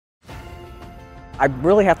I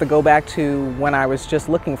really have to go back to when I was just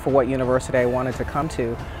looking for what university I wanted to come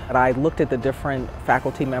to. And I looked at the different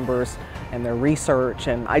faculty members and their research,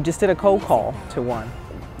 and I just did a cold call to one.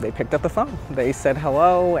 They picked up the phone. They said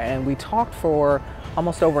hello, and we talked for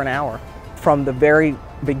almost over an hour. From the very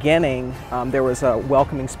beginning, there was a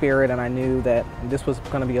welcoming spirit, and I knew that this was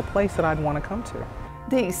going to be a place that I'd want to come to.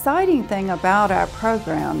 The exciting thing about our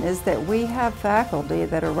program is that we have faculty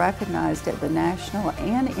that are recognized at the national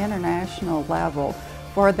and international level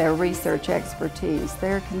for their research expertise.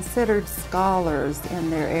 They're considered scholars in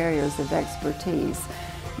their areas of expertise.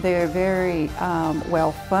 They're very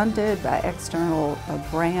well funded by external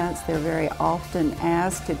grants. They're very often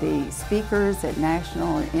asked to be speakers at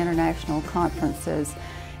national and international conferences.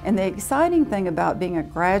 And the exciting thing about being a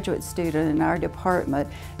graduate student in our department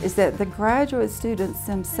is that the graduate students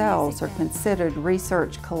themselves are considered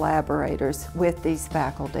research collaborators with these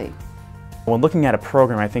faculty. When looking at a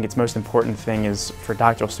program, I think its most important thing is for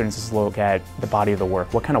doctoral students is to look at the body of the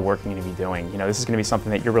work. What kind of work are you going to be doing? You know, this is going to be something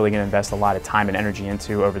that you're really going to invest a lot of time and energy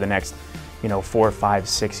into over the next, 4, 5,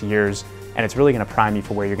 6 years. And it's really going to prime you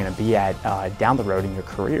for where you're going to be at down the road in your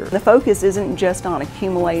career. The focus isn't just on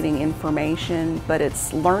accumulating information, but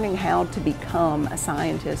it's learning how to become a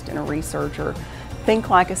scientist and a researcher. Think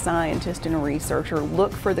like a scientist and a researcher.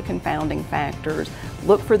 Look for the confounding factors,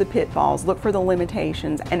 look for the pitfalls, look for the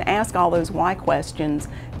limitations, and ask all those why questions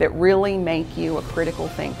that really make you a critical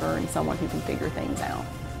thinker and someone who can figure things out.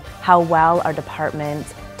 How well our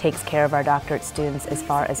department takes care of our doctorate students as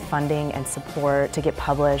far as funding and support to get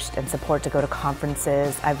published and support to go to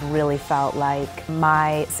conferences. I've really felt like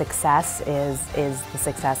my success is the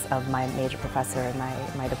success of my major professor and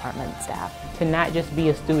my department staff. To not just be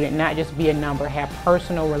a student, not just be a number, have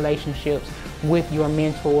personal relationships with your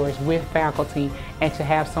mentors, with faculty, and to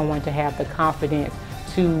have someone to have the confidence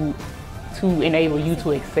to enable you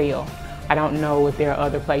to excel. I don't know if there are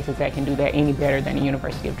other places that can do that any better than the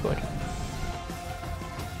University of Georgia.